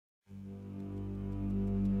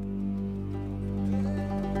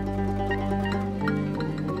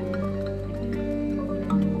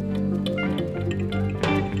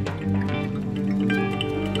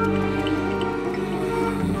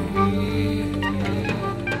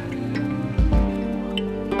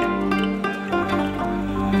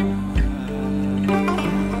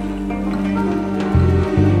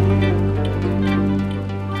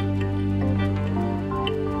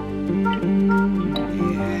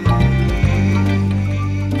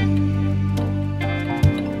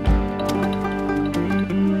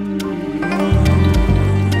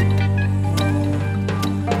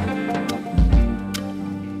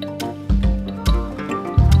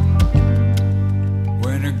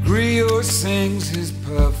the griot sings his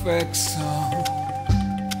perfect song,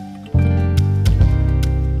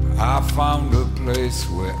 I found a place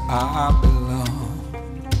where I belong.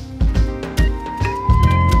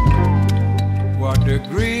 What the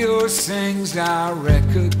griot sings I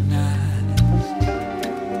recognize,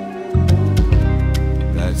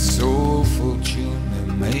 that soulful tune that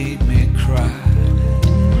made me cry.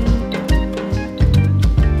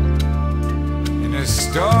 In a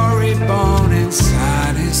story born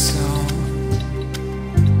inside his song,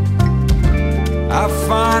 I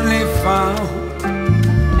finally found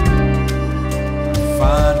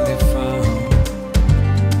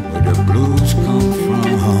where the blues come from.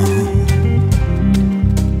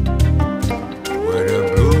 Where the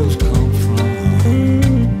blues come from.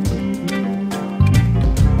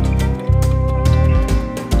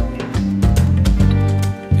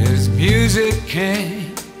 His music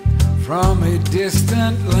came from a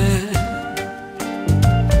distant land.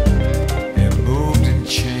 It moved and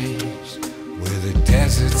changed with the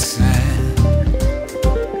desert sand.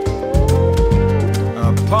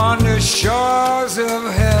 Upon the shores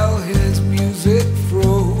of hell his music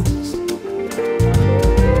froze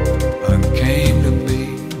and came to be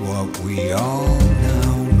what we all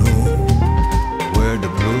now know, where the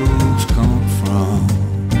blues come from.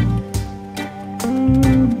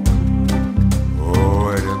 Oh,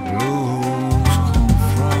 where the blues come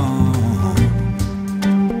from.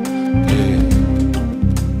 Yeah.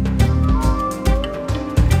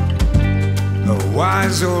 A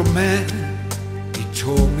wise old man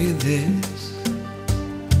told me this: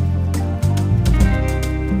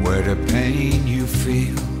 where the pain you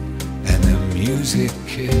feel and the music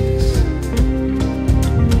kiss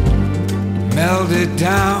melted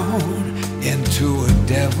down into a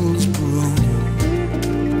devil's brew.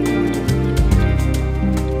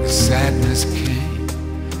 The sadness came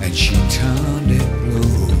and she turned it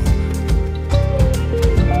blue.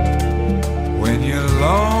 When you're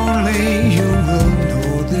lonely you will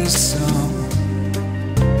know this song.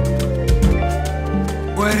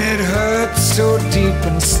 When it hurt so deep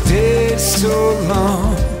and stayed so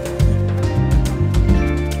long,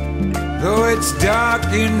 though it's dark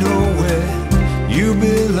you know where you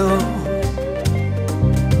belong.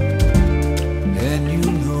 And you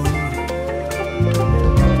know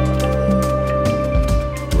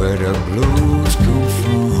where the blues come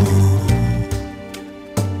from.